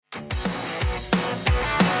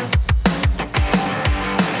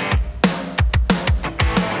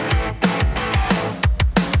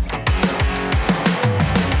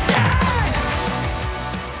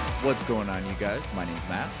on, you guys? My name's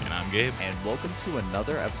Matt, And I'm Gabe. and welcome to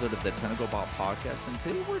another episode of the Tentacle Bot Podcast. And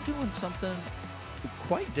today we're doing something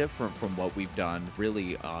quite different from what we've done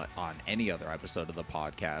really on any other episode of the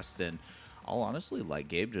podcast. And I'll honestly let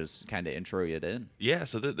Gabe just kind of intro it in. Yeah,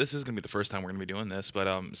 so this is going to be the first time we're going to be doing this,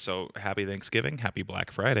 but so happy Thanksgiving, happy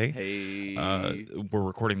Black Friday. Hey. We're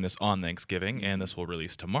recording this on Thanksgiving, and this will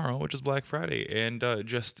release tomorrow, which is Black Friday. And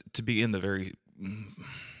just to be in the very,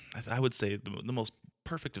 I would say, the most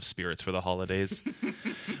perfect of spirits for the holidays,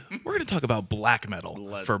 we're going to talk about black metal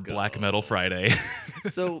Let's for go. Black Metal Friday.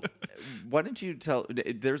 So why don't you tell,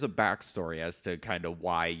 there's a backstory as to kind of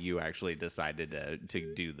why you actually decided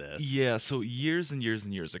to do this. Yeah, so years and years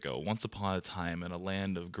and years ago, once upon a time in a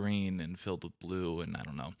land of green and filled with blue, and I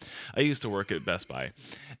don't know, I used to work at Best Buy.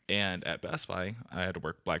 And at Best Buy, I had to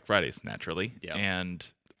work Black Fridays, naturally. Yep. And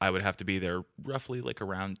I would have to be there roughly like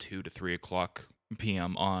around 2 to 3 o'clock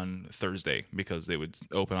p.m. on Thursday because they would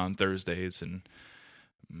open on Thursdays, and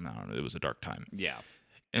I don't know, it was a dark time. Yeah.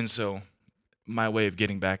 And so my way of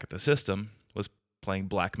getting back at the system was playing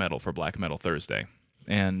black metal for Black Metal Thursday.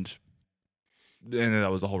 And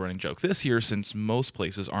that was the whole running joke. This year, since most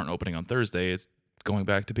places aren't opening on Thursday, it's going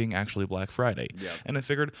back to being actually Black Friday. Yep. And I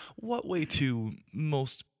figured, what way to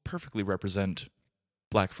most perfectly represent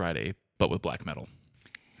Black Friday, but with black metal?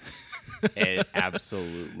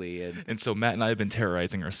 Absolutely. And so Matt and I have been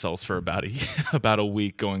terrorizing ourselves for about a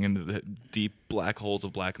week, going into the deep black holes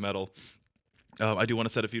of black metal. I do want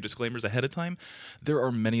to set a few disclaimers ahead of time. There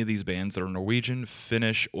are many of these bands that are Norwegian,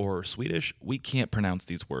 Finnish, or Swedish. We can't pronounce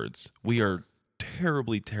these words. We are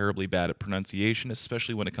terribly, terribly bad at pronunciation,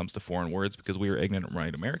 especially when it comes to foreign words, because we are ignorant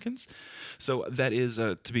white Americans. So that is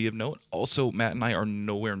to be of note. Also, Matt and I are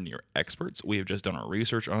nowhere near experts. We have just done our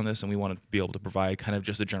research on this, and we want to be able to provide kind of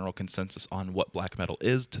just a general consensus on what black metal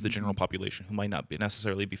is to the general population who might not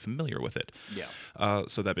necessarily be familiar with it. Yeah.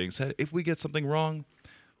 So that being said, if we get something wrong,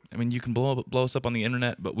 I mean, you can blow us up on the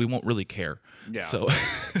internet, but we won't really care. Yeah. So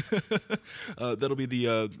that'll be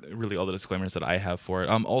the really all the disclaimers that I have for it.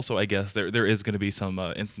 Also, I guess there is going to be some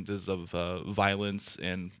instances of violence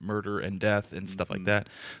and murder and death and stuff like that.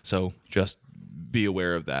 So just be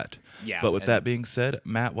aware of that. Yeah, But with and- that being said,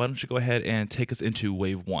 Matt, why don't you go ahead and take us into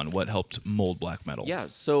Wave 1? What helped mold black metal? Yeah,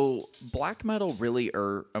 so black metal really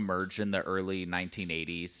emerged in the early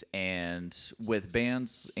 1980s, and with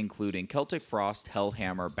bands including Celtic Frost,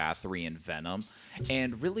 Hellhammer, Bathory, and Venom.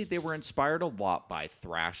 And really, they were inspired a lot by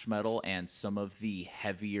thrash metal and some of the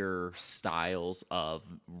heavier styles of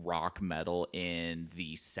rock metal in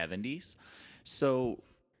the 70s. So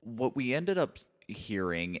what we ended up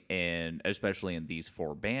hearing, in especially in these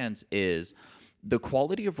four bands, is the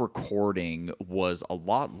quality of recording was a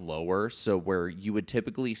lot lower. So where you would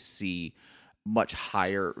typically see much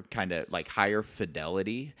higher, kind of like higher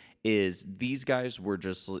fidelity, is these guys were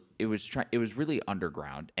just, it was really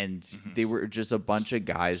underground, and they were just a bunch of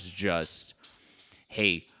guys just,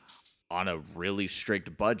 hey, on a really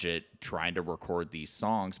strict budget trying to record these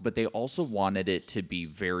songs, but they also wanted it to be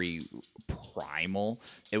very primal.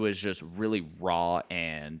 It was just really raw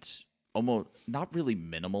and almost not really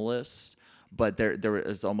minimalist, but there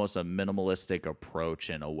was almost a minimalistic approach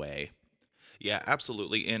in a way. Yeah,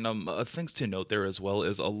 absolutely. And things to note there as well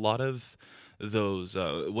is a lot of those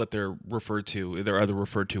what they're either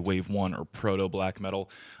referred to Wave 1 or proto black metal.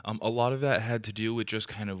 A lot of that had to do with just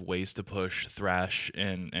kind of ways to push thrash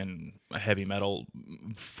and heavy metal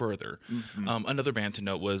further. Another band to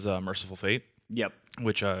note was Merciful Fate, Yep.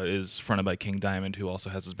 which is fronted by King Diamond, who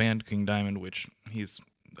also has his band King Diamond, which he's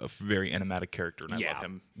a very enigmatic character, and I Yeah. love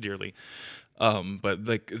him dearly. But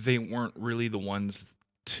like they weren't really the ones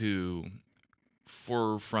to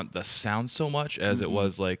forefront the sound so much as it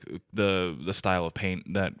was like the style of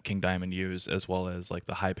paint that King Diamond used, as well as like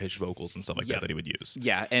the high pitched vocals and stuff like Yep. that he would use.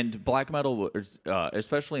 Yeah, and black metal, was,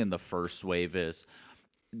 especially in the first wave,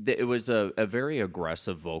 it was a very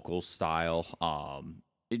aggressive vocal style.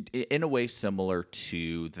 In a way similar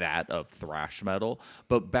to that of thrash metal,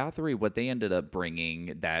 but Bathory, what they ended up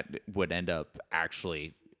bringing that would end up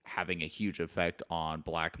actually having a huge effect on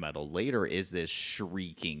black metal later is this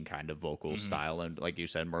shrieking kind of vocal style, and like you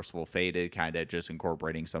said, Merciful Fate kind of just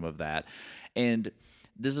incorporating some of that. And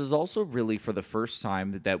this is also really for the first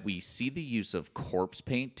time that we see the use of corpse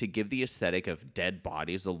paint to give the aesthetic of dead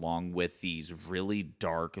bodies, along with these really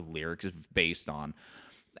dark lyrics based on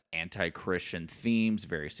anti-Christian themes,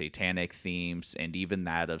 very satanic themes, and even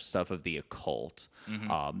that of stuff of the occult,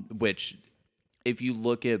 which, if you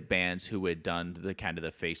look at bands who had done the kind of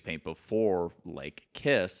the face paint before, like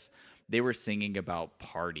Kiss, they were singing about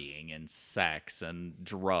partying and sex and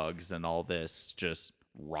drugs and all this just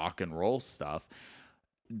rock and roll stuff.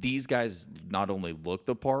 these guys not only looked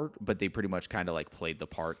the part, but they pretty much kind of like played the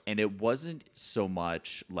part. And it wasn't so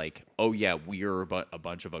much like, oh yeah, we're a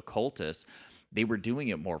bunch of occultists. They were doing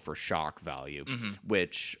it more for shock value,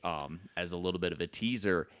 which, as a little bit of a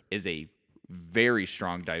teaser, is a very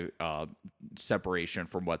strong separation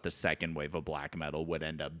from what the second wave of black metal would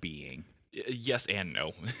end up being. Yes and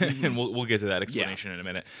no, and we'll get to that explanation in a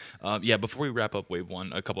minute. Before we wrap up Wave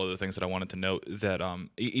 1, a couple other things that I wanted to note that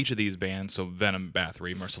each of these bands, so Venom,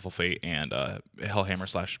 Bathory, Merciful Fate, and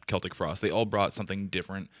Hellhammer / Celtic Frost, they all brought something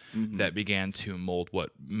different that began to mold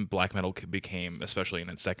what black metal became, especially in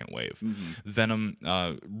its second wave. Venom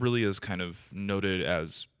really is kind of noted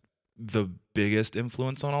as the biggest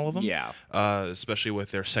influence on all of them. Yeah. Especially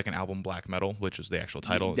with their second album, Black Metal, which was the actual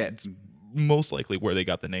title. That's most likely where they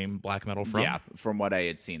got the name black metal from. Yeah, from what I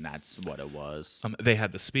had seen, that's what it was. They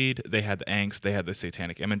had the speed, they had the angst, they had the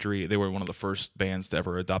satanic imagery. They were one of the first bands to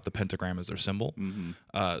ever adopt the pentagram as their symbol.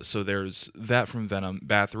 So there's that from Venom.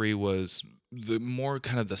 Bathory was the more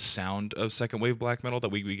kind of the sound of second wave black metal that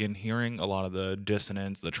we begin hearing. A lot of the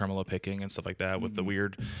dissonance, the tremolo picking and stuff like that, with the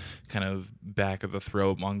weird kind of back of the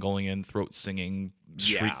throat, Mongolian throat singing,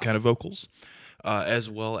 shriek kind of vocals. As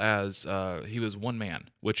well as he was one man,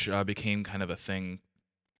 which became kind of a thing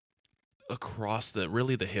across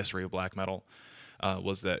the history of black metal.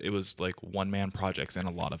 Was that it was like one man projects in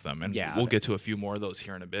a lot of them, and we'll get to a few more of those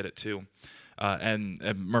here in a bit too. And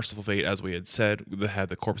Merciful Fate, as we had said, they had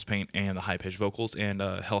the corpse paint and the high pitched vocals, and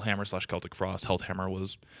Hellhammer / Celtic Frost. Hellhammer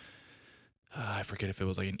was I forget if it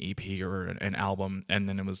was like an EP or an album, and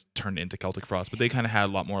then it was turned into Celtic Frost, but they kind of had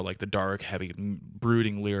a lot more like the dark, heavy,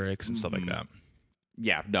 brooding lyrics and stuff like that.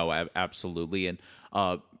 Yeah, no, absolutely. And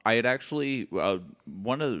I had actually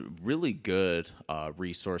one of the really good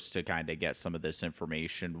resource to kind of get some of this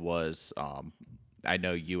information was I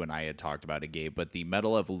know you and I had talked about it, Gabe, but the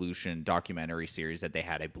Metal Evolution documentary series that they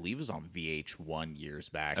had, I believe, was on VH1 years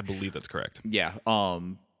back. I believe that's correct. Yeah.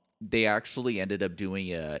 They actually ended up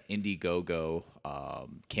doing a Indiegogo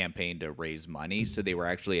campaign to raise money. So they were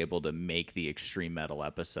actually able to make the extreme metal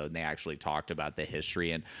episode, and they actually talked about the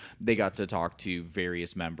history, and they got to talk to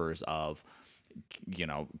various members of,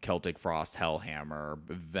 Celtic Frost, Hellhammer,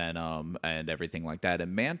 Venom, and everything like that.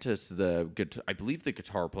 And Mantis, I believe the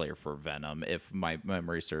guitar player for Venom, if my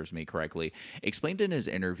memory serves me correctly, explained in his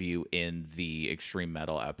interview in the extreme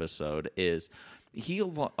metal episode is he,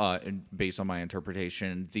 based on my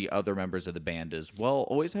interpretation, the other members of the band as well,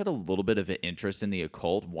 always had a little bit of an interest in the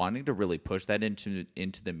occult, wanting to really push that into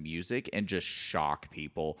the music and just shock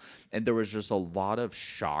people. And there was just a lot of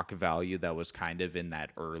shock value that was kind of in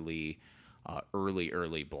that early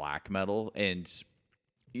black metal. And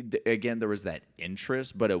again, there was that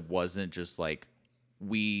interest, but it wasn't just like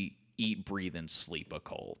we eat, breathe, and sleep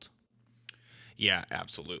occult. Yeah,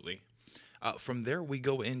 absolutely. From there, we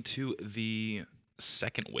go into the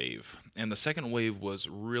second wave, and the second wave was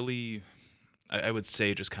really, I would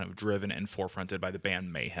say, just kind of driven and forefronted by the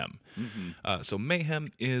band Mayhem. So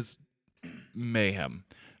Mayhem is mayhem.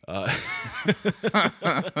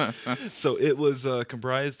 So it was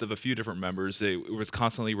comprised of a few different members. It was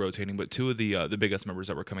constantly rotating, but two of the biggest members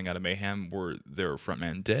that were coming out of Mayhem were their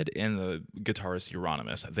frontman Dead and the guitarist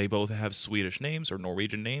Euronymous. They both have Swedish names or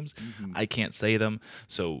Norwegian names. I can't say them,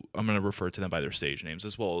 so I'm going to refer to them by their stage names,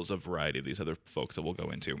 as well as a variety of these other folks that we'll go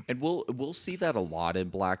into. And we'll see that a lot in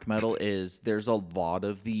black metal. Is there's a lot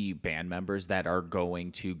of the band members that are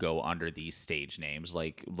going to go under these stage names,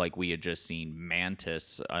 like we had just seen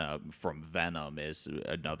Mantis from Venom is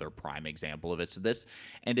another prime example of it. So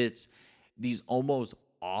it's these almost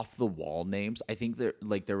off the wall names. I think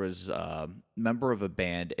there was a member of a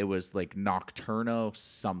band. It was like Nocturno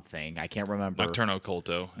something. I can't remember. Nocturno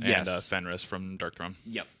Culto and Fenris from Darkthrone.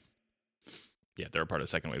 Yep. Yeah, they're a part of the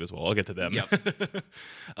second wave as well. I'll get to them. Yep.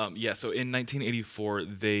 So in 1984,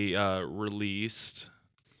 they released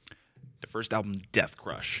the first album, Death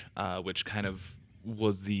Crush, which kind of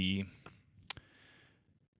was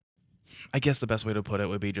I guess the best way to put it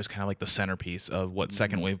would be just kind of like the centerpiece of what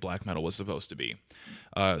second wave black metal was supposed to be.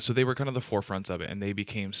 So they were kind of the forefronts of it, and they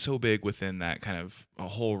became so big within that kind of a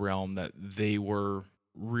whole realm that they were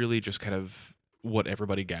really just kind of what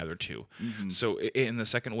everybody gathered to. So in the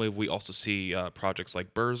second wave, we also see projects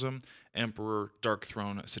like Burzum, Emperor,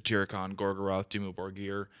 Darkthrone, Satyricon, Gorgoroth, Dimmu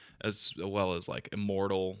Borgir, as well as like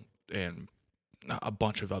Immortal and a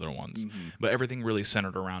bunch of other ones. But everything really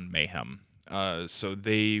centered around Mayhem. So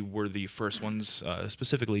they were the first ones,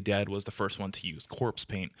 specifically Dead was the first one to use corpse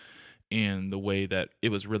paint in the way that it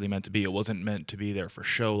was really meant to be. It wasn't meant to be there for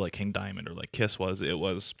show like King Diamond or like Kiss was. It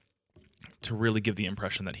was to really give the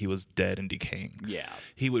impression that he was dead and decaying. Yeah.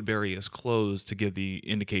 He would bury his clothes to give the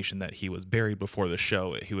indication that he was buried before the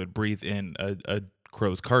show. He would breathe in a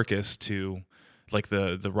crow's carcass to, like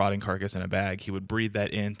the rotting carcass in a bag. He would breathe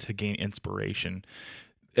that in to gain inspiration.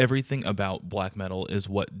 Everything about black metal is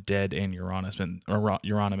what Dead and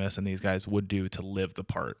Euronymous and these guys would do to live the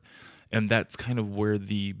part. And that's kind of where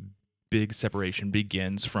the big separation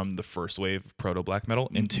begins from the first wave of proto black metal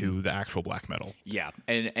into the actual black metal. Yeah,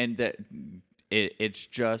 and that it's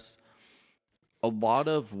just a lot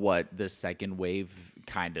of what the second wave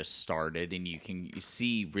kind of started, and you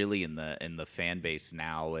see really in the fan base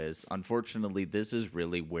now is, unfortunately, this is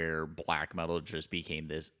really where black metal just became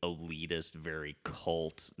this elitist, very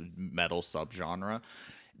cult metal subgenre.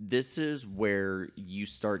 This is where you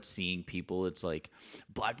start seeing people, it's like,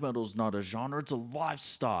 black metal's not a genre, it's a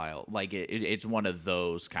lifestyle. Like, it's one of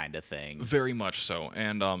those kind of things. Very much so.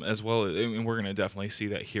 And as well, and we're going to definitely see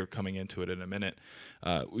that here coming into it in a minute.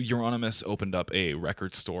 Euronymous opened up a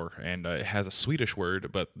record store, and it has a Swedish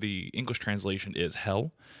word, but the English translation is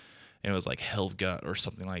hell. And it was like Helvga or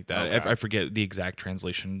something like that. Okay. I forget the exact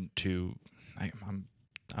translation to...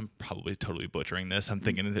 I'm probably totally butchering this. I'm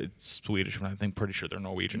thinking it's Swedish when I'm pretty sure they're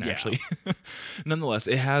Norwegian, actually. Nonetheless,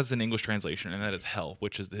 it has an English translation, and that is Hell,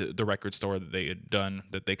 which is the record store that they had done,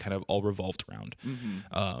 that they kind of all revolved around.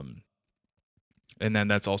 And then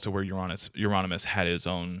that's also where Euronymous had his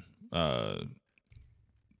own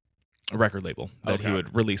record label that he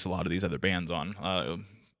would release a lot of these other bands on.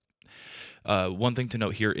 One thing to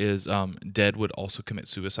note here is Dead would also commit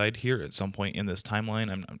suicide here at some point in this timeline.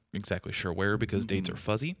 I'm not exactly sure where because dates are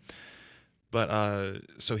fuzzy. But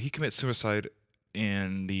so he commits suicide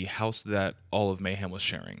in the house that all of Mayhem was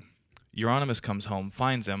sharing. Euronymous comes home,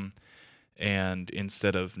 finds him, and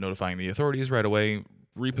instead of notifying the authorities right away,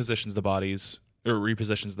 repositions the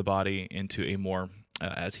body into a more,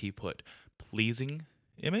 as he put, pleasing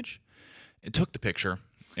image. It took the picture.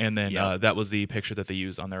 And then that was the picture that they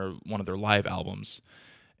used on one of their live albums.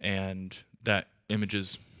 And that image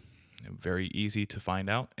is very easy to find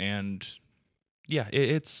out. And yeah,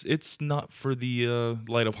 it's not for the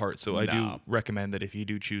light of heart. So I do recommend that if you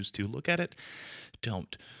do choose to look at it,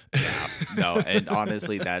 don't. Yeah, no, and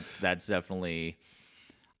honestly, that's definitely...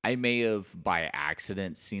 I may have by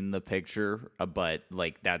accident seen the picture, but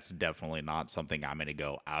like that's definitely not something I'm going to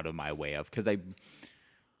go out of my way of, because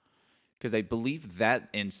I believe that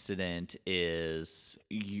incident is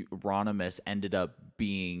Euronymous ended up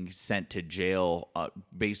being sent to jail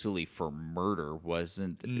basically for murder,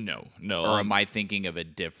 wasn't? No. Or am I thinking of a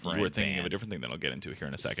different? You were thinking of a different thing that I'll get into here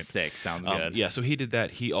in a second. Sick, sounds good. Yeah, so he did that.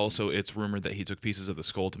 He also, it's rumored that he took pieces of the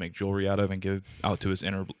skull to make jewelry out of and give out to his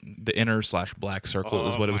inner/black circle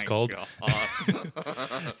is what it was called.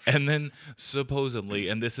 And then supposedly,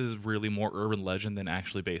 and this is really more urban legend than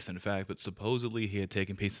actually based in fact, but supposedly he had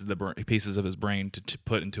taken pieces of his brain to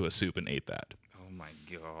put into a soup and ate that. Oh my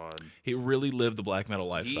god. He really lived the black metal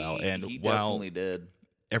lifestyle, and he while definitely did.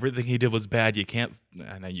 Everything he did was bad,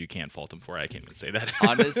 I know you can't fault him for it. I can't even say that.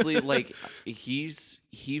 Honestly, like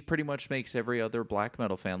he pretty much makes every other black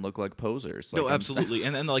metal fan look like posers. Like, no, absolutely.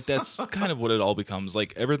 and like that's kind of what it all becomes.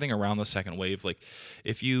 Like everything around the second wave, like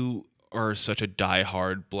if you are such a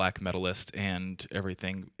diehard black metalist and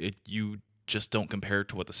everything, you just don't compare it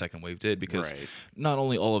to what the second wave did, because not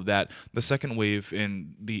only all of that, the second wave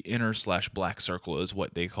in the inner/black circle is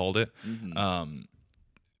what they called it,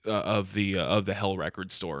 of the Hell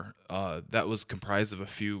record store, that was comprised of a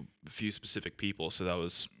few specific people. So that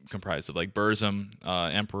was comprised of like Burzum,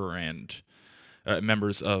 Emperor, and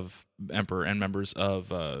members of Emperor, and members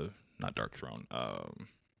of not Dark Throne,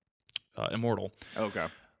 Immortal. Okay.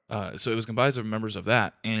 So it was comprised of members of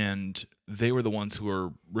that, and they were the ones who were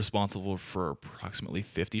responsible for approximately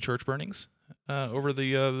 50 church burnings over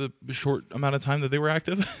the short amount of time that they were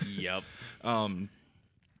active. Yep.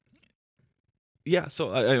 Yeah,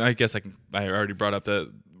 so I guess I already brought up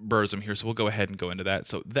the Burzum here, so we'll go ahead and go into that.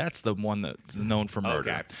 So that's the one that's known for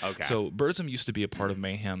murder. Okay. So Burzum used to be a part of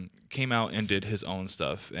Mayhem, came out and did his own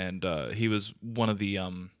stuff, and he was one of the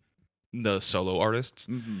solo artists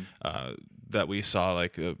that we saw,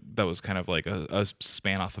 like that was kind of like a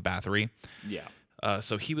span off of Bathory. Yeah.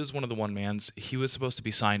 So he was one of the one-mans. He was supposed to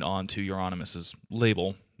be signed on to Euronymous'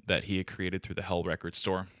 label that he had created through the Hell record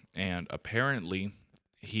store, and apparently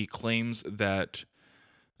he claims that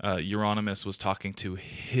Euronymous was talking to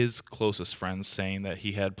his closest friends, saying that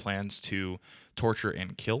he had plans to torture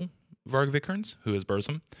and kill Varg Vikernes, who is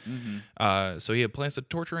Burzum. So he had plans to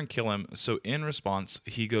torture and kill him. So in response,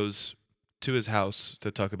 he goes to his house to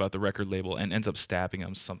talk about the record label and ends up stabbing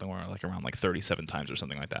him something around like 37 times or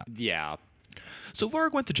something like that. Yeah. So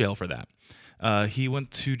Varg went to jail for that. He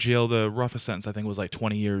went to jail. The roughest sentence, I think, was like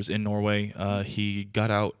 20 years in Norway. He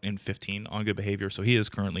got out in 15 on good behavior, so he is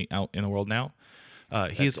currently out in the world now.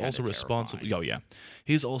 He is also responsible. Oh yeah,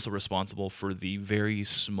 he's also responsible for the very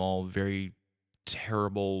small, very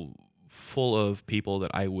terrible, full of people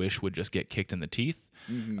that I wish would just get kicked in the teeth.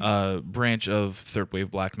 Branch of third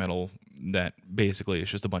wave black metal that basically is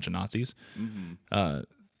just a bunch of Nazis.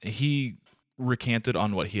 He recanted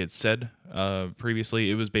on what he had said previously.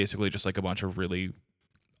 It was basically just like a bunch of really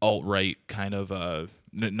alt-right kind of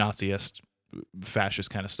Nazi-esque fascist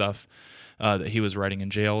kind of stuff that he was writing in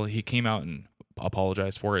jail. He came out and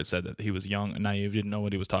apologized for it, said that he was young and naive, didn't know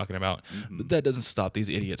what he was talking about. But that doesn't stop these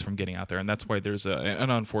idiots from getting out there, and that's why there's an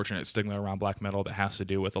unfortunate stigma around black metal that has to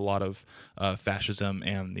do with a lot of fascism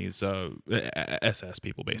and these SS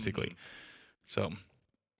people, basically. So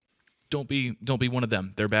don't be one of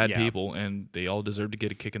them. They're bad people, and they all deserve to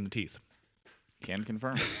get a kick in the teeth. Can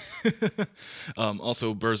confirm.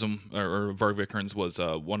 Also, Burzum or Varg Vikernes was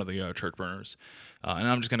one of the church burners. And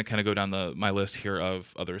I'm just going to kind of go down my list here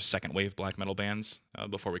of other second wave black metal bands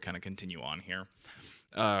before we kind of continue on here.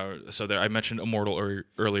 So I mentioned Immortal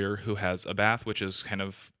earlier, who has Abath, which is kind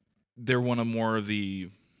of, they're one of more of the,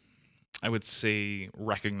 I would say,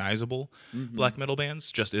 recognizable black metal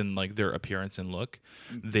bands, just in like their appearance and look.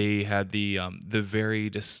 They had the very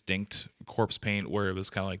distinct corpse paint, where it was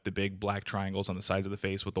kind of like the big black triangles on the sides of the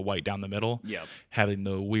face with the white down the middle. Having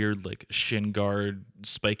the weird like shin guard,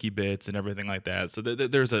 spiky bits, and everything like that. So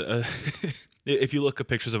there's a if you look at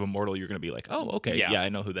pictures of Immortal, you're going to be like, oh, okay, yeah, I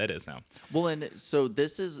know who that is now. Well, and so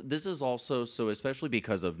this is also, so especially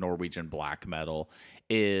because of Norwegian black metal,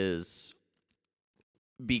 is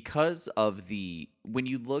because of when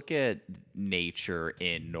you look at nature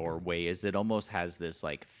in Norway, is it almost has this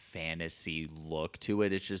like fantasy look to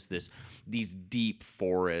it. It's just these deep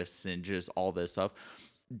forests and just all this stuff.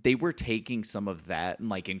 They were taking some of that and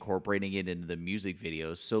like incorporating it into the music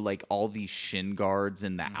videos. So like all these shin guards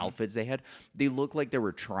and the outfits they had, they look like they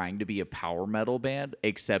were trying to be a power metal band,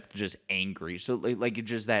 except just angry. So like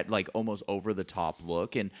just that like almost over the top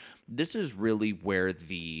look. And this is really where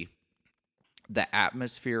the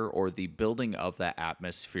atmosphere or the building of that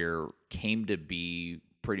atmosphere came to be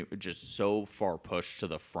pretty just so far pushed to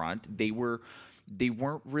the front. They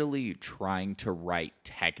weren't really trying to write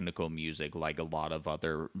technical music like a lot of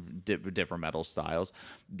other different metal styles.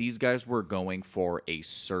 These guys were going for a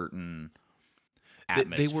certain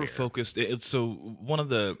atmosphere. They were focused. So one of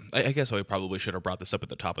the, I guess I probably should have brought this up at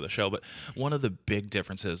the top of the show, but one of the big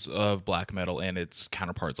differences of black metal and its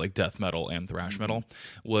counterparts like death metal and thrash metal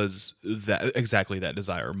was exactly that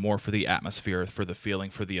desire, more for the atmosphere, for the feeling,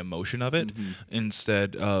 for the emotion of it,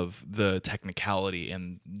 instead of the technicality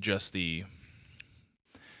and just the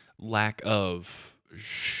lack of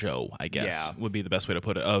show, I guess, would be the best way to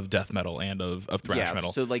put it, of death metal and of thrash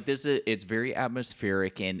metal. So like it's very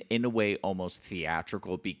atmospheric and in a way almost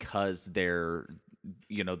theatrical, because there's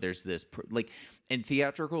this like, and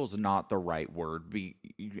theatrical is not the right word.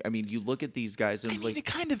 I mean, you look at these guys and like it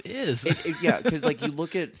kind of is. Because like you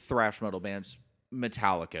look at thrash metal bands,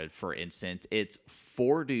 Metallica, for instance, it's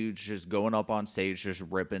 4 dudes just going up on stage, just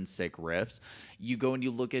ripping sick riffs. You go and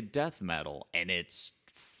you look at death metal, and it's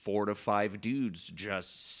 4 to 5 dudes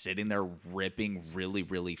just sitting there ripping really,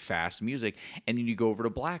 really fast music. And then you go over to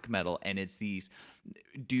black metal, and it's these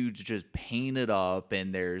dudes just painted up,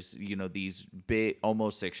 and there's, these big,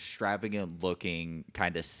 almost extravagant looking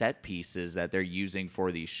kind of set pieces that they're using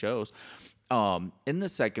for these shows. In the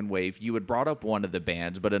second wave, you had brought up one of the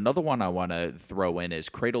bands, but another one I want to throw in is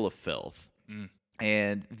Cradle of Filth.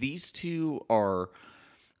 And these two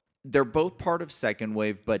they're both part of second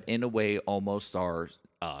wave, but in a way almost are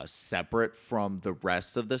separate from the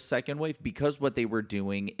rest of the second wave, because what they were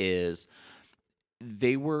doing is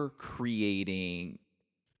they were creating,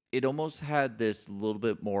 it almost had this little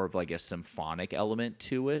bit more of like a symphonic element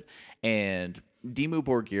to it. And Dimmu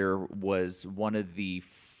Borgir was one of the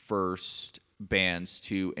first bands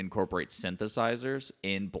to incorporate synthesizers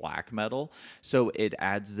in black metal, so it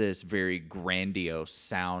adds this very grandiose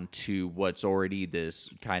sound to what's already this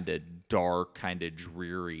kind of dark, kind of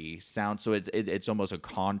dreary sound. So it's almost a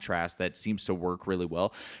contrast that seems to work really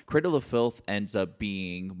well. Cradle of Filth ends up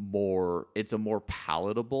being it's a more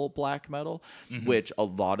palatable black metal, which a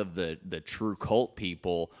lot of the true cult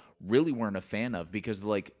people really weren't a fan of, because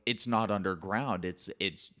like, it's not underground, it's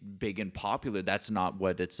big and popular. That's not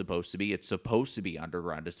what it's supposed to be. It's supposed to be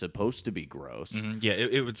underground. It's supposed to be gross. Yeah,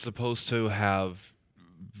 it was supposed to have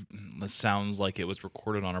sounds like it was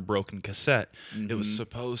recorded on a broken cassette. It was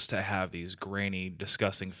supposed to have these grainy,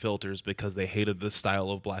 disgusting filters because they hated the style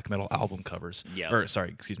of black metal album covers. Yep. Or sorry,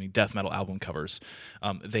 excuse me, death metal album covers.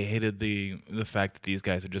 They hated the fact that these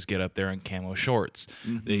guys would just get up there in camo shorts.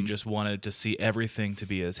 They just wanted to see everything to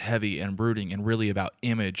be as heavy and brooding and really about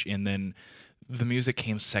image, and then the music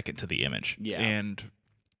came second to the image. Yeah. And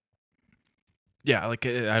yeah, like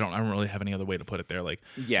I don't really have any other way to put it there. Like,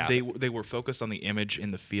 Yeah. they were focused on the image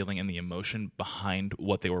and the feeling and the emotion behind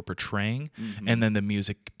what they were portraying, and then the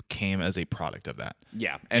music came as a product of that.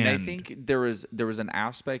 Yeah, and I And- think there was an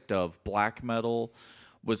aspect of black metal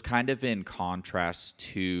was kind of in contrast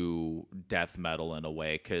to death metal in a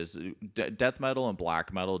way, because death metal and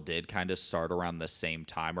black metal did kind of start around the same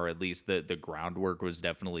time, or at least the groundwork was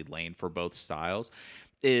definitely laying for both styles.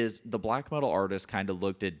 Is the black metal artists kind of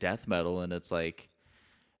looked at death metal and it's like,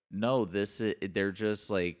 no, they're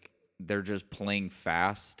just playing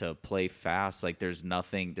fast to play fast. Like there's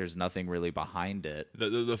nothing really behind it.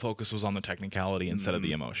 The focus was on the technicality instead of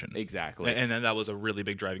the emotion. Exactly. And then that was a really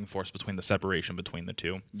big driving force between the separation between the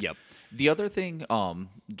two. Yep. The other thing,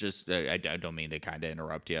 just I don't mean to kind of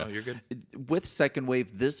interrupt you. Oh, you're good. With second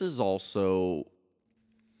wave, this is also,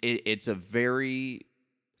 it's a very,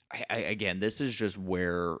 again, this is just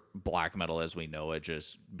where black metal as we know it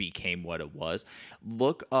just became what it was.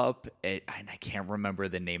 Look up at, and I can't remember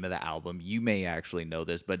the name of the album. You may actually know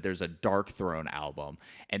this, but there's a Dark Throne album,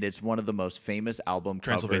 and it's one of the most famous album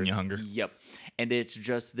covers. Transylvania Hunger. Yep. And it's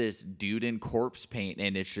just this dude in corpse paint,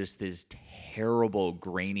 and it's just this terrible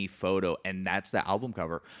grainy photo, and that's the album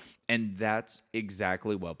cover. And that's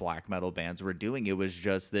exactly what black metal bands were doing. It was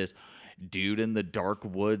just this dude in the dark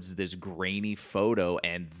woods, this grainy photo,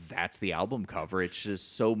 and that's the album cover. It's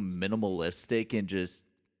just so minimalistic and just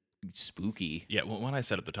spooky. Yeah, when I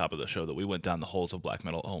said at the top of the show that we went down the holes of black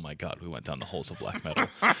metal, oh my God, we went down the holes of black metal.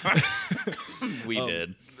 We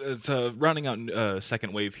did. It's rounding out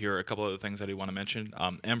second wave here. A couple other things I do want to mention.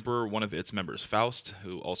 Emperor, one of its members, Faust,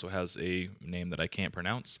 who also has a name that I can't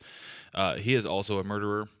pronounce. He is also a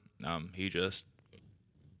murderer.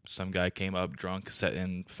 Some guy came up drunk,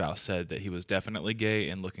 and Faust said that he was definitely gay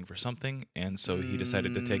and looking for something, and so he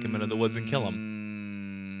decided to take him into the woods and kill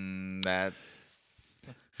him. That's,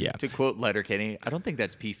 Yeah. to quote Letterkenny, I don't think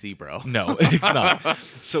that's PC, bro. No, it's not.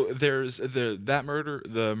 So there's the murder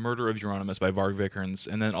of Euronymous by Varg Vikernes,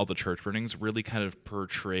 and then all the church burnings really kind of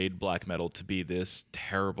portrayed black metal to be this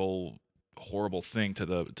terrible, horrible thing to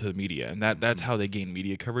the media, and that's how they gained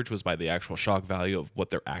media coverage, was by the actual shock value of what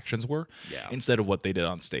their actions were, Yeah. instead of what they did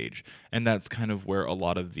on stage. And that's kind of where a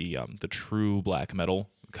lot of the true black metal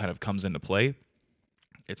kind of comes into play.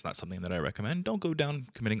 It's not something that I recommend. Don't go down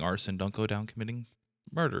committing arson. Don't go down committing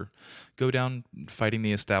murder. Go down fighting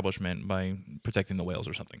the establishment by protecting the whales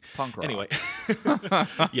or something. Punk rock. Anyway,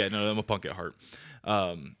 yeah, no, I'm a punk at heart.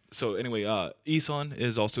 So anyway, Ihsahn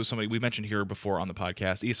is also somebody we mentioned here before on the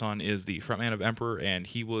podcast. Ihsahn is the frontman of Emperor, and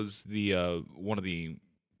he was the one of the.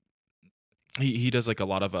 He does like a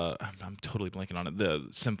lot of I'm totally blanking on it, the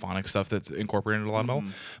symphonic stuff that's incorporated in a lot of metal.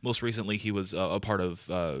 Most recently, he was a part of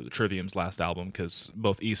Trivium's last album, because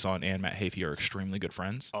both Ihsahn and Matt Heafy are extremely good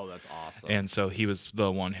friends. Oh, that's awesome. And so he was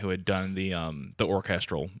the one who had done the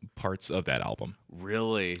orchestral parts of that album.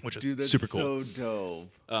 Really? Which is Dude, that's super cool. so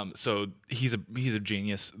dope. So he's a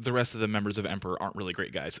genius. The rest of the members of Emperor aren't really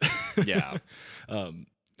great guys. Yeah.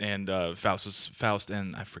 And Faust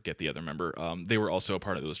and I forget the other member. They were also a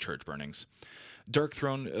part of those church burnings. Dark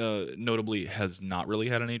Throne, notably, has not really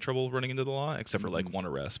had any trouble running into the law, except for like one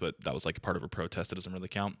arrest, but that was like part of a protest. It doesn't really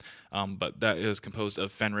count. But that is composed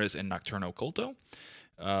of Fenris and Nocturno Culto.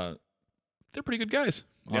 They're pretty good guys,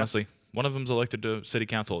 honestly. One of them's elected to city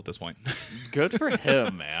council at this point. Good for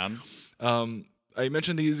him, man. I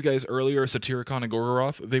mentioned these guys earlier, Satyricon and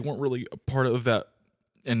Gorgoroth. They weren't really a part of that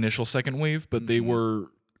initial second wave, but they were,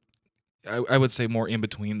 I would say, more in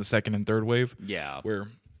between the second and third wave. Yeah. Where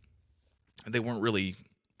they weren't really,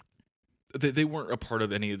 they weren't a part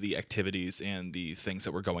of any of the activities and the things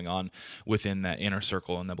that were going on within that inner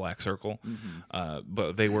circle and the black circle.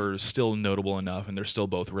 But they were still notable enough, and they're still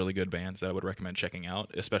both really good bands that I would recommend checking out,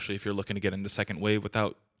 especially if you're looking to get into second wave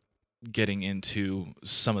without getting into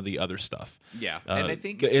some of the other stuff. Yeah. And I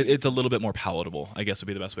think it's a little bit more palatable, I guess would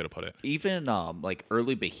be the best way to put it. even like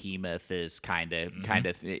early Behemoth is kind of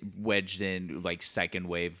wedged in like second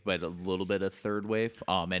wave, but a little bit of third wave.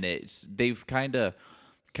 And they've kind of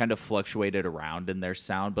kind of fluctuated around in their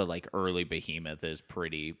sound, but like early Behemoth is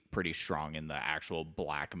pretty strong in the actual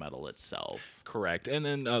black metal itself. Correct. And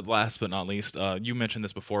then last but not least, you mentioned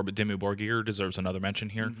this before, but Dimmu Borgir deserves another mention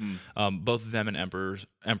here. Both of them and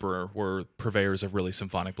Emperor were purveyors of really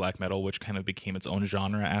symphonic black metal, which kind of became its own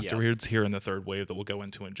genre afterwards here in the third wave that we'll go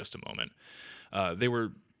into in just a moment. They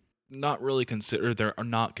were not really considered, they're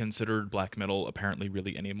not considered black metal apparently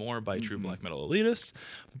really anymore by true black metal elitists,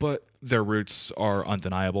 but their roots are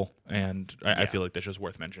undeniable, and I feel like that's just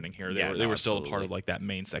worth mentioning here. They were still a part of like that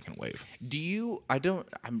main second wave.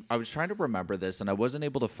 I was trying to remember this and I wasn't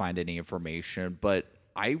able to find any information, but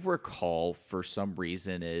I recall for some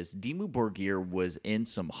reason is Dimmu Borgir was in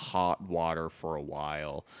some hot water for a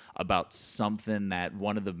while about something that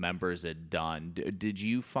one of the members had done. Did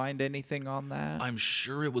you find anything on that? I'm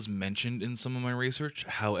sure it was mentioned in some of my research.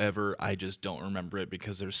 However, I just don't remember it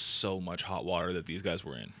because there's so much hot water that these guys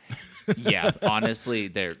were in. Yeah, honestly,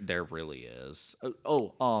 there really is.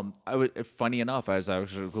 Funny enough, I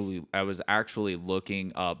was actually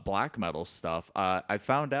looking up black metal stuff. I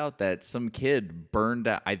found out that some kid burned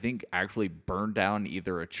down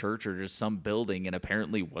either a church or just some building, and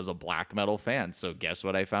apparently was a black metal fan. So guess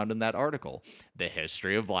what I found in that article? The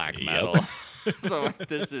history of black metal. So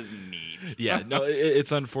this is neat. Yeah, no,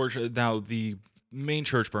 it's unfortunate. Now the main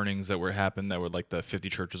church burnings that happened that were like the 50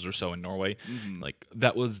 churches or so in Norway, like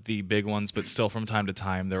that was the big ones, but still from time to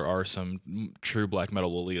time there are some true black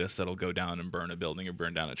metal elitists that'll go down and burn a building or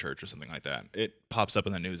burn down a church or something like that. It pops up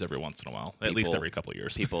in the news every once in a while, at least every couple of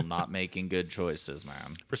years. People not making good choices,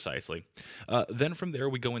 man. Precisely. Then from there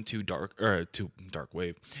we go into dark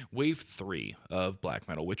wave, wave 3 of black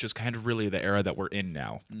metal, which is kind of really the era that we're in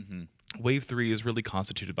now. Wave 3 is really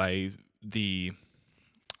constituted by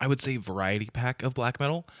I would say variety pack of black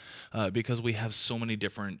metal, because we have so many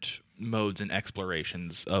different modes and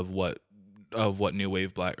explorations of what new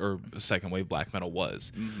wave black or second wave black metal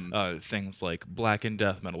was. Things like black and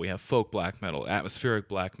death metal. We have folk black metal, atmospheric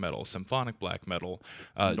black metal, symphonic black metal,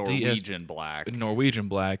 Norwegian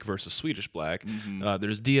black versus Swedish black.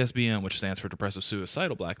 There's DSBM, which stands for depressive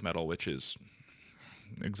suicidal black metal, which is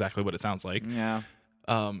exactly what it sounds like. Yeah.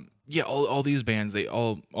 All these bands,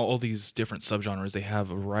 all these different subgenres, they have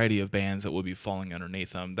a variety of bands that will be falling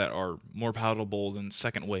underneath them that are more palatable than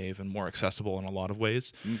second wave and more accessible in a lot of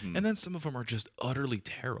ways. And then some of them are just utterly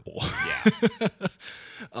terrible.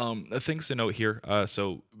 Things to note here.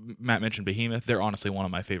 So Matt mentioned Behemoth. They're honestly one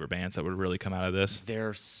of my favorite bands that would really come out of this.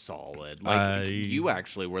 They're solid. Like you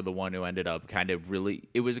actually were the one who ended up kind of really.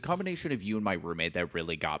 It was a combination of you and my roommate that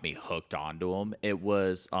really got me hooked onto them. It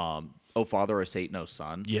was O Father, O Satan, O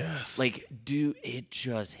Son. Yes. Like, dude, it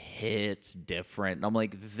just hits different. And I'm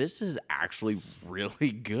like, this is actually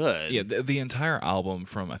really good. Yeah, the entire album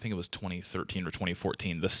from, I think it was 2013 or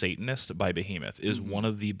 2014, The Satanist by Behemoth, is one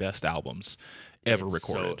of the best albums ever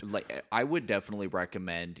recorded. So, I would definitely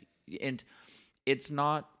recommend, and it's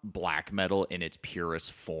not black metal in its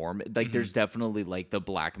purest form. Like, there's definitely like the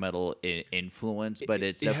black metal influence, but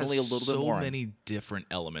it's definitely a little bit more. So many different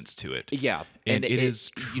elements to it. Yeah, and it is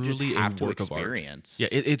truly a work of art. Yeah,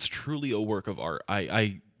 it's truly a work of art.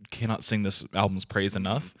 I cannot sing this album's praise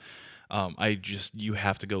enough. You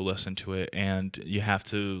have to go listen to it, and you have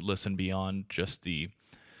to listen beyond just the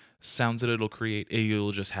sounds that it'll create.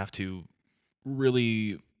 You'll just have to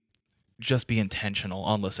really just be intentional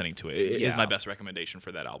on listening to it. It is my best recommendation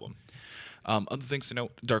for that album. Other things to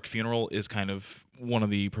note, Dark Funeral is kind of one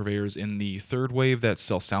of the purveyors in the third wave that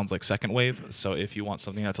still sounds like second wave. So if you want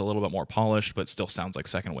something that's a little bit more polished but still sounds like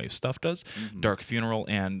second wave stuff does, Dark Funeral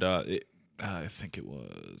and I think it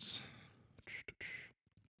was...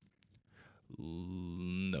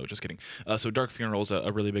 No, just kidding. So Dark Funeral is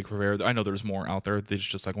a really big purveyor. I know there's more out there. It's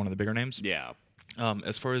just like one of the bigger names. Yeah.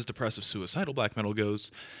 As far as depressive suicidal black metal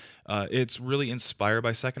goes, it's really inspired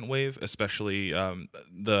by second wave, especially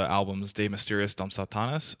the albums De Mysteriis Dom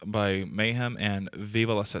Satanas by Mayhem and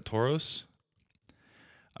Viva la Set Toros.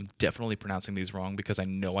 I'm definitely pronouncing these wrong because I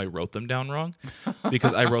know I wrote them down wrong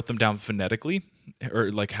because I wrote them down phonetically, or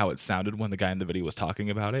like how it sounded when the guy in the video was talking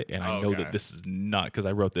about it, and I know that this is not because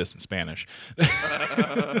I wrote this in Spanish.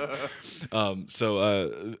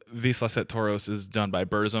 Vis la Set Toros is done by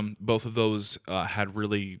Burzum. Both of those had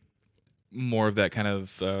really more of that kind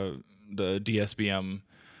of the DSBM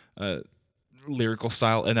lyrical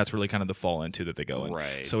style, and that's really kind of the fall into that they go in.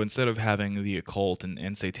 Right. So instead of having the occult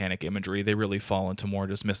and satanic imagery, they really fall into more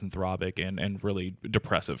just misanthropic and really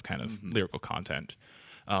depressive kind of lyrical content.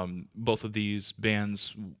 Both of these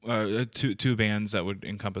bands, two bands that would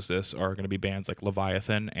encompass this are going to be bands like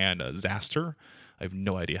Leviathan and Xastor. I have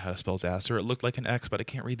no idea how to spell Xastor. It looked like an X, but I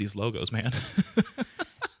can't read these logos, man.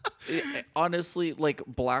 honestly, like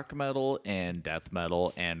black metal and death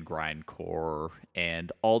metal and grindcore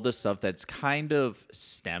and all the stuff that's kind of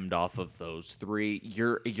stemmed off of those three,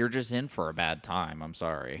 you're just in for a bad time. I'm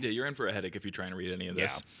sorry. Yeah, you're in for a headache if you try and read any of Yeah.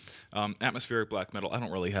 this. Atmospheric black metal. I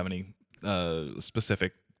don't really have any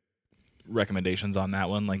specific recommendations on that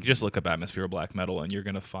one. Like, just look up atmospheric black metal, and you're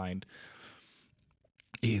gonna find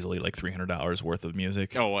easily like $300 worth of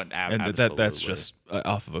music. Oh, and that's absolutely. just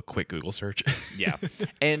off of a quick Google search. Yeah.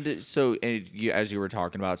 And so, as you were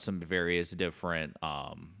talking about some various different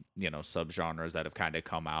subgenres that have kind of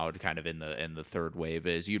come out kind of in the third wave,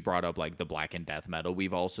 is you brought up like the black and death metal.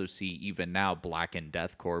 We've also see even now black and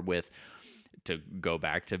deathcore, with, to go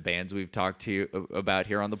back to bands we've talked to you about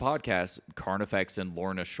here on the podcast, Carnifex and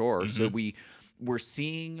Lorna Shore. So we're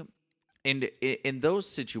seeing in those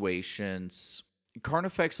situations,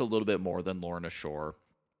 Carnifex a little bit more than Lorna Shore,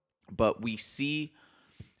 but we see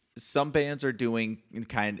some bands are doing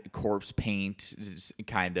kind of corpse paint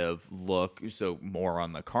kind of look, so more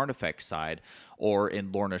on the Carnifex side, or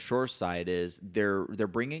in Lorna Shore's side is they're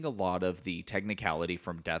bringing a lot of the technicality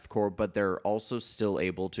from deathcore, but they're also still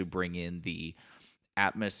able to bring in the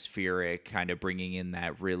atmospheric, kind of bringing in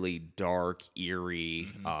that really dark, eerie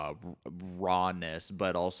rawness,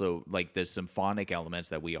 but also like the symphonic elements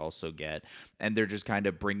that we also get, and they're just kind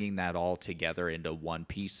of bringing that all together into one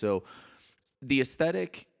piece. So the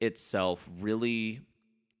aesthetic itself really,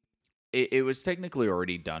 it was technically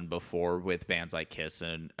already done before with bands like Kiss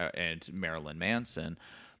and Marilyn Manson,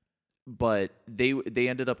 but they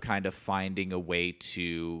ended up kind of finding a way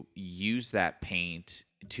to use that paint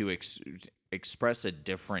to express a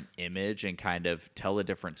different image and kind of tell a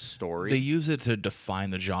different story. They use it to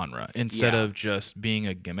define the genre instead Yeah. of just being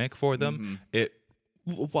a gimmick for them. It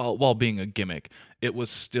while being a gimmick, it was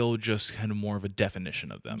still just kind of more of a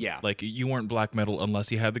definition of them. Yeah. Like, you weren't black metal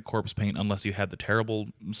unless you had the corpse paint, unless you had the terrible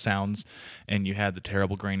sounds and you had the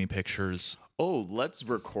terrible grainy pictures. Oh, let's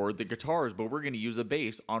record the guitars, but we're going to use a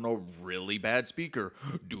bass on a really bad speaker.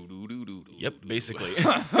 Do do do do do. Yep, basically.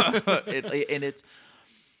 And it's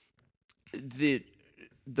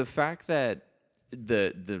the fact that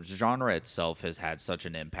the genre itself has had such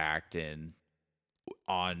an impact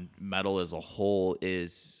on metal as a whole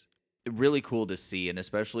is really cool to see, and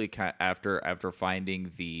especially after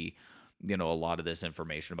finding a lot of this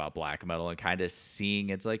information about black metal and kind of seeing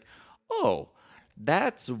it's like, oh,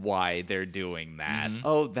 that's why they're doing that.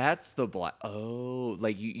 Oh, that's the black. Oh,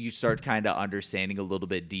 like you start kind of understanding a little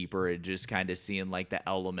bit deeper and just kind of seeing like the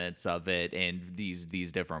elements of it and these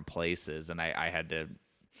different places. And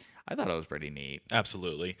I thought it was pretty neat.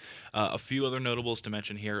 Absolutely. A few other notables to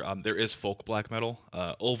mention here. There is folk black metal.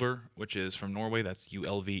 Ulver, which is from Norway. That's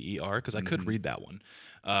Ulver, because I could read that one.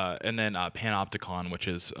 And then Panopticon, which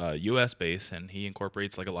is U.S. based, and he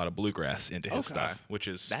incorporates like a lot of bluegrass into his stuff, which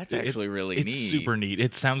is That's actually really it's neat. super neat.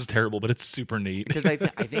 It sounds terrible, but it's super neat. Because I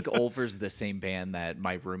think Ulver's the same band that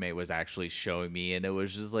my roommate was actually showing me, and it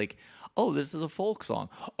was just like, oh, this is a folk song.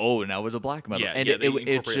 Oh, now it's a black metal. Yeah, and yeah, they it's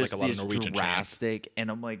incorporate, just like, a lot of this Norwegian chant. drastic,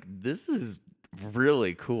 and I'm like, this is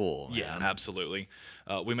really cool. Yeah, man. absolutely.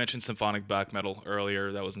 We mentioned symphonic black metal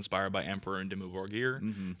earlier. That was inspired by Emperor and Dimmu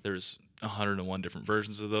Borgir. There's 101 different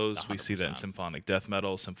versions of those. We see that in 100%. symphonic death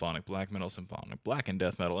metal, symphonic black metal, symphonic black and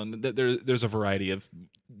death metal, and there's a variety of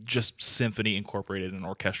just symphony incorporated and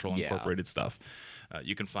orchestral Yeah. incorporated stuff.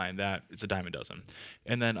 You can find that. It's a dime a dozen.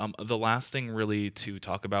 And then the last thing really to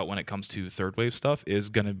talk about when it comes to third wave stuff is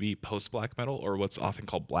going to be post-black metal, or what's often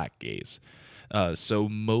called black gaze. So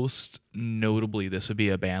most notably, this would be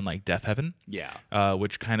a band like Deaf Heaven, Yeah.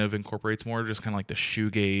 which kind of incorporates more just kind of like the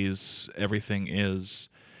shoegaze. Everything is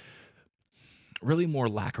really more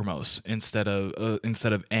lachrymose instead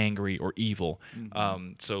of angry or evil.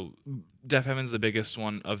 So Deaf Heaven's the biggest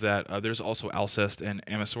one of that. There's also Alcest and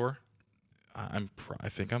Amazor. I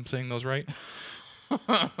think I'm saying those right.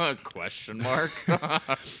 Question mark.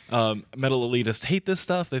 Metal elitists hate this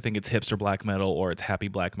stuff. They think it's hipster black metal or it's happy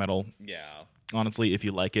black metal. Yeah. Honestly, if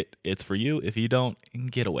you like it, it's for you. If you don't,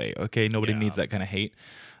 get away. Okay, nobody Yeah. needs that kind of hate.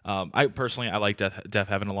 I personally like Deaf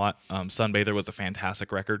Heaven a lot. Sunbather was a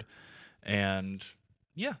fantastic record, and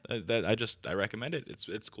yeah, I recommend it.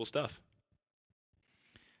 It's cool stuff.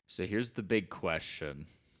 So here's the big question.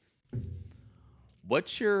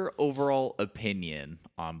 What's your overall opinion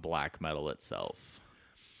on black metal itself?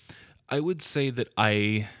 I would say that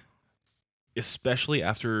I, especially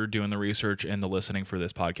after doing the research and the listening for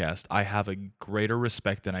this podcast, I have a greater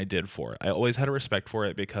respect than I did for it. I always had a respect for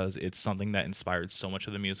it because it's something that inspired so much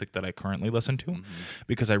of the music that I currently listen to,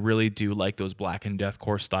 because I really do like those black and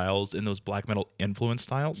deathcore styles and those black metal influence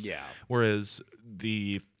styles. Yeah. Whereas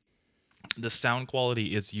the The sound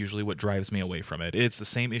quality is usually what drives me away from it. It's the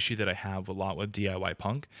same issue that I have a lot with DIY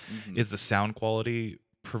punk, is the sound quality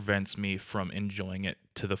prevents me from enjoying it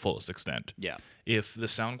to the fullest extent. Yeah. If the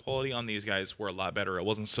sound quality on these guys were a lot better, it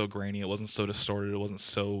wasn't so grainy, it wasn't so distorted, it wasn't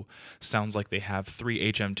so sounds like they have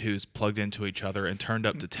 3 HM2s plugged into each other and turned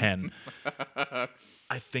up to 10.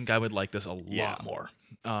 I think I would like this a lot more.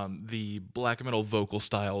 The black metal vocal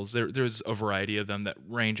styles, there's a variety of them that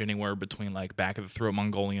range anywhere between like back of the throat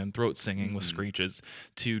Mongolian throat singing with screeches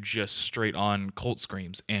to just straight on cult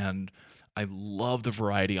screams. And I love the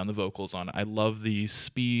variety on the vocals on it. I love the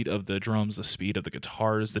speed of the drums, the speed of the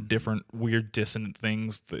guitars, the different weird dissonant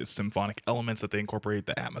things, the symphonic elements that they incorporate,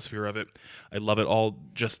 the atmosphere of it. I love it all.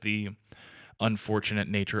 Just the unfortunate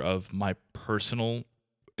nature of my personal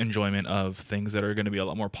enjoyment of things that are going to be a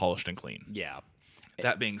lot more polished and clean. Yeah.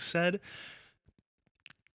 That being said,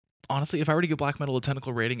 honestly, if I were to give black metal a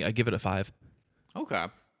technical rating, I'd give it a 5. Okay.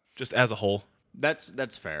 Just as a whole.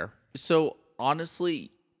 That's fair. So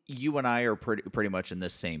honestly, you and I are pretty much in the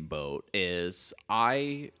same boat.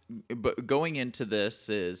 But going into this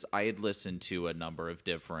is I had listened to a number of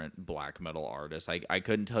different black metal artists. I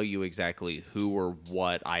couldn't tell you exactly who or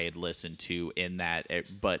what I had listened to in that,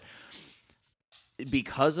 but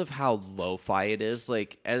because of how lo-fi it is,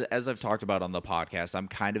 like as I've talked about on the podcast, I'm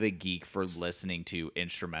kind of a geek for listening to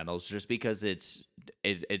instrumentals just because it's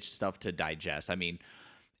stuff to digest. I mean,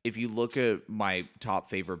 if you look at my top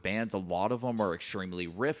favorite bands, a lot of them are extremely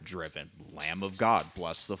riff driven. Lamb of God,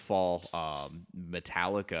 Bless the Fall,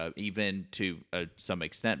 Metallica, even to some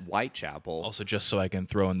extent Whitechapel. Also, just so I can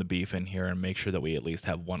throw in the beef in here and make sure that we at least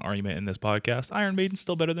have one argument in this podcast, Iron Maiden's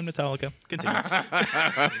still better than Metallica. Continue.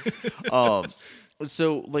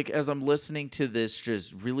 So, like, as I'm listening to this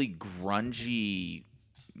just really grungy,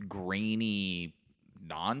 grainy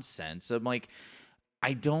nonsense, I'm like,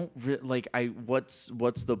 I don't what's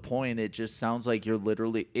the point? It just sounds like you're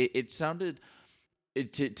literally. It sounded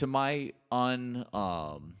to my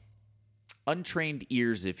untrained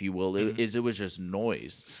ears, if you will, it was just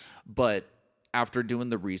noise. But after doing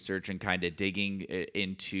the research and kind of digging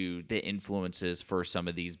into the influences for some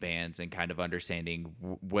of these bands and kind of understanding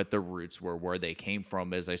what the roots were, where they came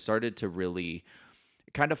from, as I started to really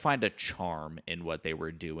kind of find a charm in what they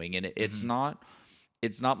were doing, and it's not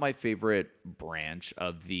my favorite branch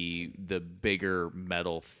of the bigger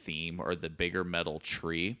metal theme or the bigger metal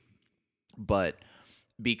tree, but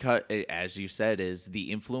because, as you said, is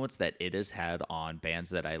the influence that it has had on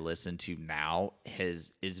bands that I listen to now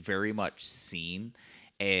is very much seen,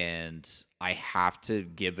 and I have to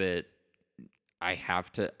give it. I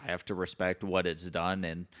have to respect what it's done,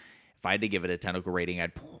 and if I had to give it a technical rating,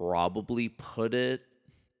 I'd probably put it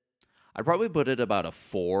about a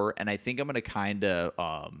 4, and I think I'm gonna kind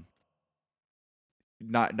of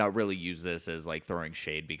not really use this as like throwing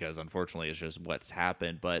shade because unfortunately it's just what's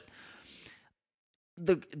happened, but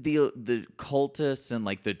the cultists and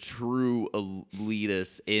like the true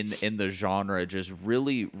elitists in the genre just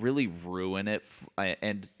really ruin it,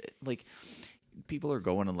 and like people are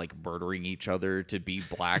going and like murdering each other to be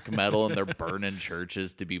black metal and they're burning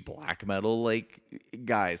churches to be black metal. Like,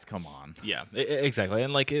 guys, come on. Yeah, exactly.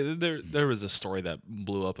 And like there was a story that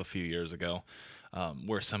blew up a few years ago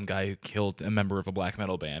where some guy killed a member of a black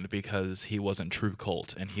metal band because he wasn't true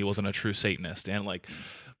cult and he wasn't a true Satanist, and like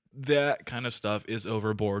that kind of stuff is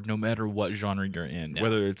overboard no matter what genre you're in,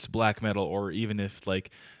 whether it's black metal or even if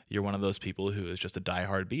like you're one of those people who is just a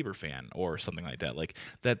diehard Bieber fan or something like that. Like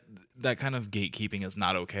that kind of gatekeeping is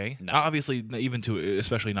not okay. No. Obviously, even to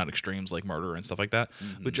especially not extremes like murder and stuff like that,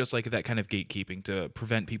 but just like that kind of gatekeeping to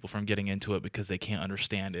prevent people from getting into it because they can't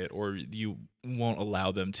understand it, or you won't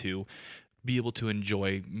allow them to be able to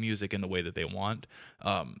enjoy music in the way that they want.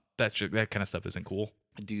 That kind of stuff isn't cool.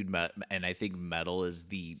 Dude, and I think metal is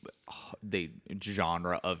the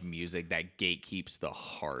genre of music that gatekeeps the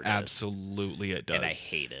hardest. Absolutely, it does. And I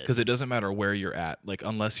hate it. Because it doesn't matter where you're at. Like,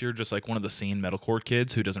 unless you're just like one of the scene metalcore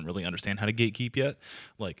kids who doesn't really understand how to gatekeep yet.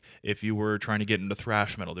 Like, if you were trying to get into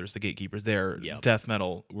thrash metal, there's the gatekeepers there. Yep. Death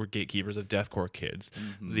metal, we're gatekeepers of deathcore kids.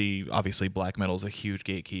 Obviously, black metal is a huge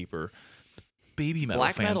gatekeeper. Baby metal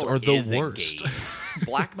Black fans metal are the is worst. A gate.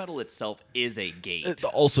 Black metal itself is a gate.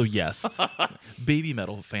 Also, yes. Baby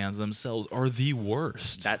metal fans themselves are the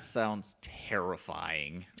worst. That sounds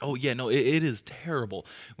terrifying. Oh, yeah, no, it is terrible.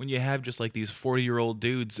 When you have just like these 40-year-old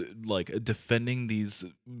dudes like defending these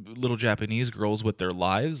little Japanese girls with their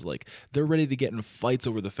lives, like they're ready to get in fights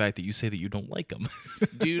over the fact that you say that you don't like them.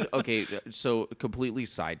 Dude, okay, so completely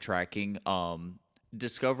sidetracking,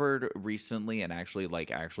 discovered recently and actually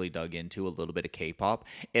dug into a little bit of K-pop.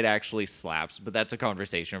 It actually slaps, but that's a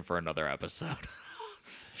conversation for another episode.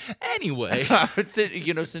 Anyway.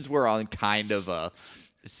 Since we're on kind of a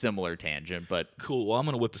similar tangent, but Cool. Well, I'm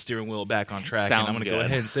going to whip the steering wheel back on track, and I'm Sounds going to go good.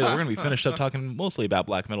 ahead and say that we're going to be finished up talking mostly about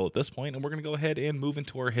black metal at this point, and we're going to go ahead and move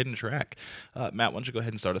into our hidden track. Matt, why don't you go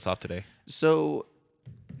ahead and start us off today? so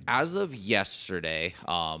as of yesterday,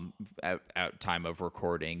 at time of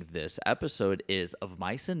recording this episode, is Of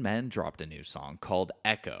Mice and Men dropped a new song called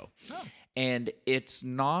Echo. And it's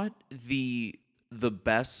not the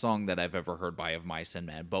best song that I've ever heard by Of Mice and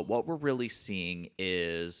Men, but what we're really seeing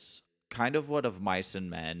is kind of what Of Mice and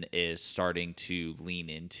Men is starting to lean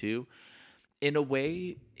into. In a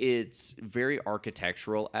way, it's very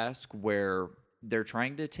architectural-esque, where they're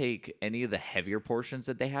trying to take any of the heavier portions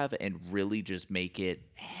that they have and really just make it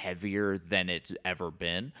heavier than it's ever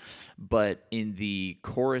been. But in the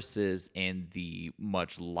choruses and the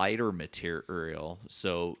much lighter material,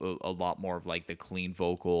 so a lot more of like the clean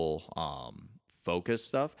vocal focus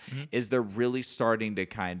stuff, is they're really starting to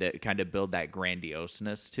kind of build that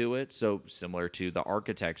grandioseness to it. So similar to the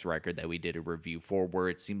Architects record that we did a review for, where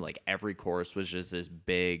it seemed like every chorus was just this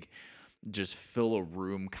big, just fill a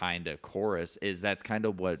room kind of chorus, that's kind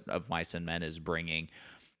of what Of Mice and Men is bringing.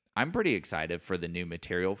 I'm pretty excited for the new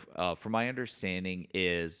material. From my understanding,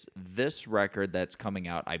 is this record that's coming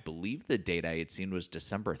out, I believe the date I had seen was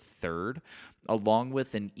December 3rd, along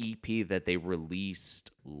with an EP that they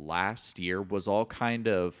released last year, was all kind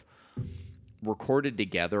of recorded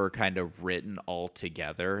together or kind of written all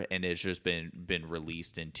together, and it's just been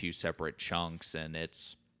released in two separate chunks. And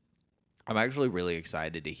I'm actually really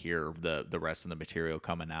excited to hear the rest of the material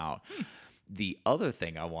coming out. The other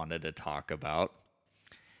thing I wanted to talk about,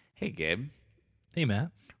 hey Gabe, Hey,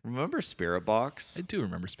 Matt. remember Spirit Box? I do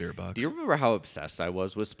remember Spirit Box. Do you remember how obsessed I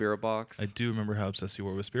was with Spirit Box? I do remember how obsessed you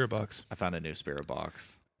were with Spirit Box. I found a new Spirit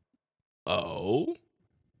Box. Oh?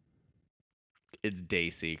 It's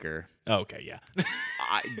Dayseeker. Okay, yeah.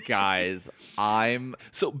 Guys, I'm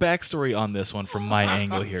So, backstory on this one from my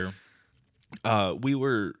angle here. We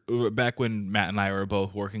were back when Matt and I were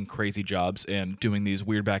both working crazy jobs and doing these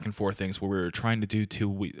weird back and forth things where we were trying to do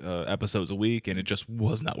two episodes a week, and it just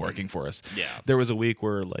was not working for us. Yeah. There was a week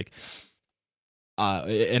where like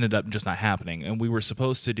it ended up just not happening, and we were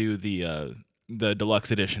supposed to do the deluxe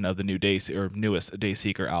edition of the newest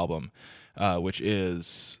Dayseeker album, which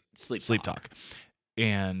is Sleep Talk.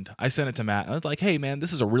 And I sent it to Matt. I was like, "Hey, man,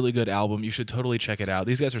 this is a really good album. You should totally check it out.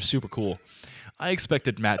 These guys are super cool." I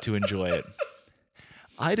expected Matt to enjoy it.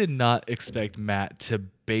 I did not expect Matt to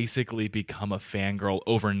basically become a fangirl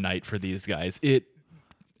overnight for these guys.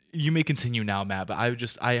 You may continue now, Matt, but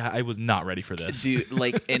I was not ready for this. Dude,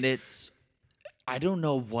 and I don't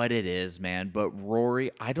know what it is, man, but Rory,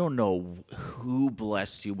 I don't know who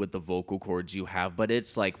blessed you with the vocal cords you have, but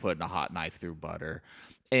it's like putting a hot knife through butter.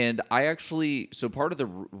 And so part of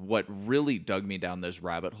what really dug me down this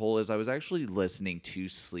rabbit hole is I was actually listening to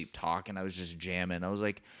Sleep Talk, and I was just jamming. I was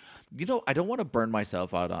like, I don't want to burn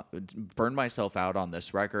myself out on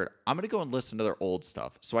this record. I'm going to go and listen to their old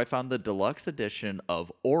stuff. So I found the deluxe edition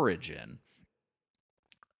of Origin.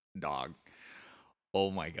 Dog.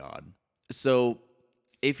 Oh my God. So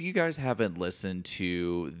if you guys haven't listened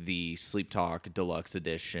to the Sleep Talk Deluxe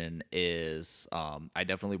Edition, I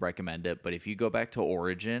definitely recommend it. But if you go back to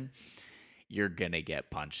Origin, you're gonna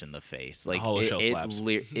get punched in the face. Like Hollow Shell slaps.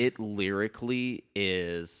 It lyrically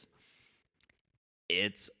is,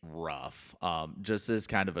 it's rough. Just as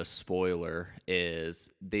kind of a spoiler, is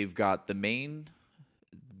they've got the main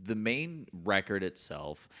record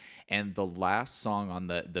itself, and the last song on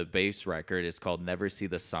the base record is called Never See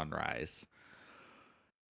the Sunrise.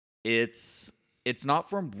 It's not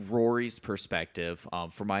from Rory's perspective.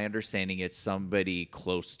 From my understanding, it's somebody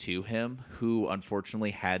close to him who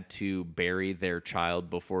unfortunately had to bury their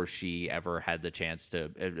child before she ever had the chance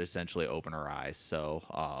to essentially open her eyes. So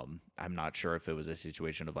I'm not sure if it was a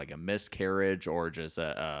situation of like a miscarriage or just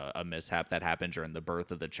a mishap that happened during the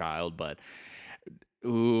birth of the child, but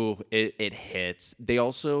ooh, it hits. They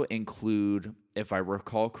also include, if I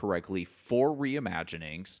recall correctly, 4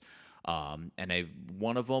 reimaginings. And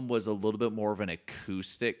one of them was a little bit more of an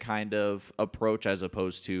acoustic kind of approach, as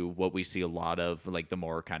opposed to what we see a lot of, like the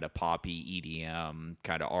more kind of poppy EDM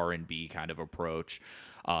kind of R&B kind of approach.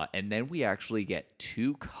 And then we actually get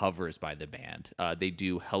 2 covers by the band. They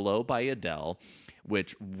do Hello by Adele,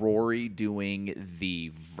 which Rory doing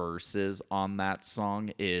the verses on that song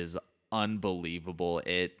is unbelievable.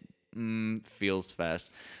 It feels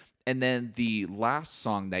fest. And then the last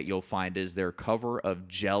song that you'll find is their cover of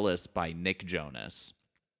Jealous by Nick Jonas.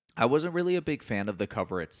 I wasn't really a big fan of the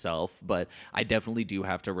cover itself, but I definitely do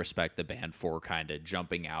have to respect the band for kind of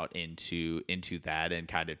jumping out into that and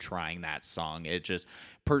kind of trying that song. It just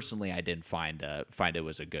personally I didn't find it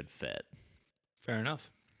was a good fit. Fair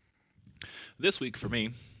enough. This week for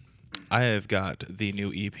me, I have got the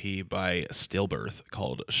new EP by Stillbirth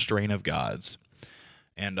called Strain of Gods.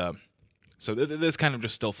 And so this kind of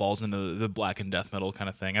just still falls into the black and death metal kind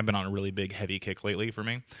of thing. I've been on a really big heavy kick lately for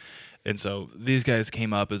me. And so these guys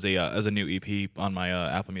came up as a new EP on my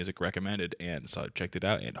Apple Music recommended, and so I checked it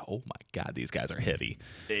out, and oh my god, these guys are heavy.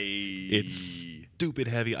 Hey. It's stupid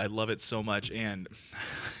heavy. I love it so much, and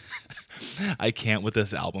I can't with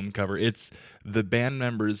this album cover. It's the band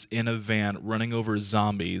members in a van running over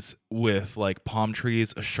zombies with like palm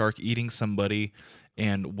trees, a shark eating somebody,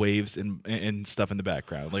 and waves and stuff in the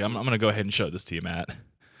background. Like I'm gonna go ahead and show this to you, Matt.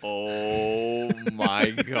 Oh my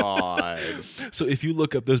god. So if you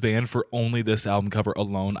look up this band for only this album cover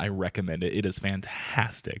alone, I recommend it. It is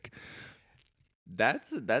fantastic.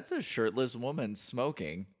 That's a shirtless woman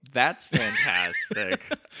smoking. That's fantastic.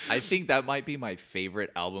 I think that might be my favorite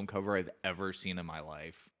album cover I've ever seen in my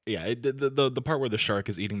life. Yeah, the part where the shark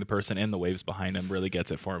is eating the person and the waves behind him really gets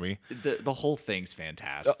it for me. The whole thing's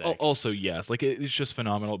fantastic. Also, yes, like it's just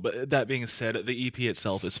phenomenal. But that being said, the EP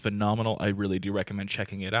itself is phenomenal. I really do recommend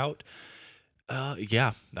checking it out.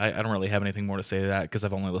 Yeah, I don't really have anything more to say to that because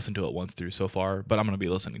I've only listened to it once through so far, but I'm going to be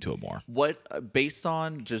listening to it more. What based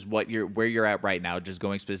on just where you're at right now, just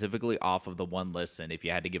going specifically off of the one listen, if you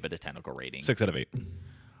had to give it a technical rating, 6 out of 8.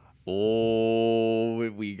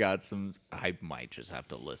 Oh, we got some. I might just have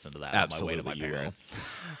to listen to that Absolutely, on my way to my parents.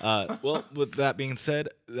 Well, with that being said,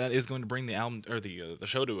 that is going to bring the album or the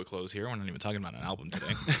show to a close here. We're not even talking about an album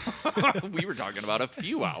today. We were talking about a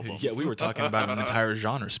few albums. Yeah, we were talking about an entire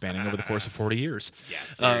genre spanning over the course of 40 years. Yeah,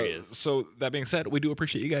 serious. So that being said, we do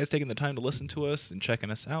appreciate you guys taking the time to listen to us and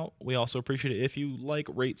checking us out. We also appreciate it if you like,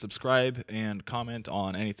 rate, subscribe, and comment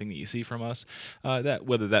on anything that you see from us. That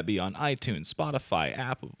whether that be on iTunes, Spotify,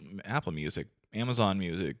 Apple Music, Amazon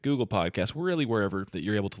Music, Google Podcasts, really wherever that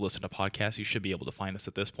you're able to listen to podcasts, you should be able to find us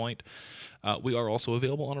at this point. We are also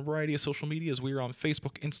available on a variety of social medias. We are on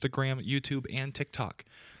Facebook, Instagram, YouTube, and TikTok.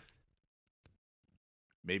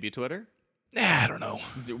 Maybe Twitter? I don't know.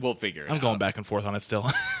 We'll figure it out. I'm going back and forth on it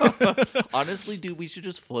still. Honestly, dude, we should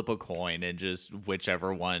just flip a coin and just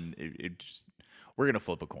whichever one we're going to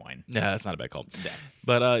flip a coin. Yeah, that's not a bad call. Yeah.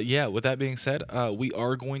 But yeah, with that being said, we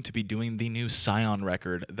are going to be doing the new Scion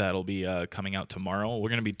record that'll be coming out tomorrow. We're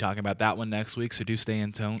going to be talking about that one next week, so do stay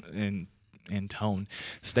in tone.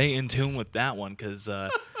 Stay in tune with that one because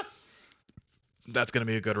that's going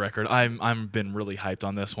to be a good record. I've been really hyped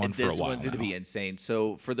on this one for a while. This one's going to be insane.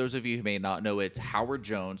 So for those of you who may not know, it's Howard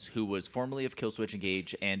Jones, who was formerly of Killswitch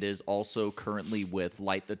Engage and is also currently with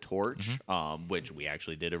Light the Torch, which we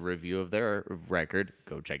actually did a review of their record.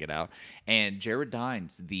 Go check it out. And Jared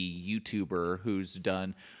Dines, the YouTuber who's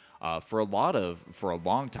done for a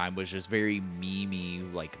long time was just very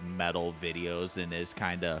memey like metal videos and is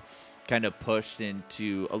kind of pushed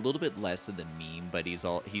into a little bit less of the meme, but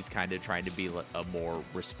he's kind of trying to be a more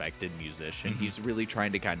respected musician. He's really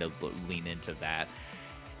trying to kind of lean into that.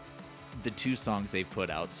 The 2 songs they've put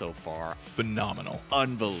out so far, phenomenal,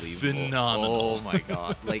 unbelievable, phenomenal. Oh my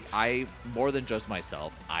god! Like I more than just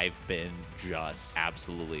myself, I've been just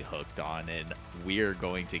absolutely hooked on, and we're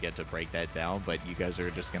going to get to break that down. But you guys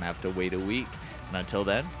are just gonna have to wait a week, and until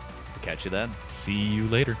then, we'll catch you then. See you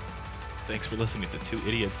later. Thanks for listening to 2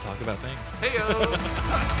 idiots talk about things.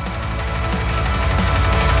 Heyo.